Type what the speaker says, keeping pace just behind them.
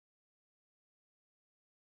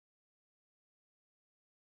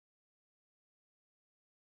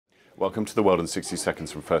Welcome to the world in 60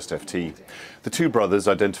 seconds from FirstFT. The two brothers,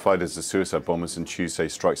 identified as the suicide bombers in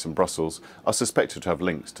Tuesday's strikes in Brussels, are suspected to have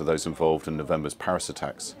links to those involved in November's Paris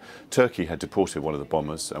attacks. Turkey had deported one of the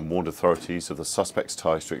bombers and warned authorities of the suspect's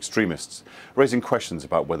ties to extremists, raising questions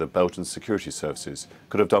about whether Belgian security services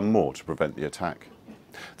could have done more to prevent the attack.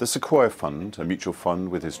 The Sequoia Fund, a mutual fund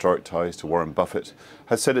with historic ties to Warren Buffett,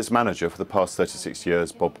 has said its manager for the past 36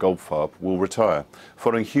 years, Bob Goldfarb, will retire,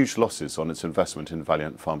 following huge losses on its investment in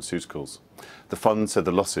Valeant Pharmaceuticals. The fund said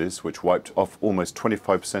the losses, which wiped off almost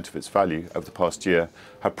 25% of its value over the past year,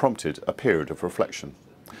 have prompted a period of reflection.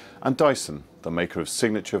 And Dyson, the maker of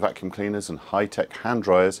signature vacuum cleaners and high-tech hand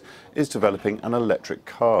dryers, is developing an electric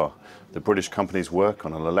car. The British company's work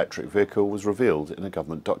on an electric vehicle was revealed in a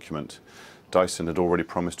government document. Dyson had already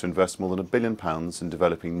promised to invest more than £1 billion in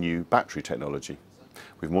developing new battery technology.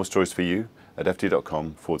 We have more stories for you at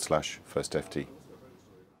ft.com/FirstFT.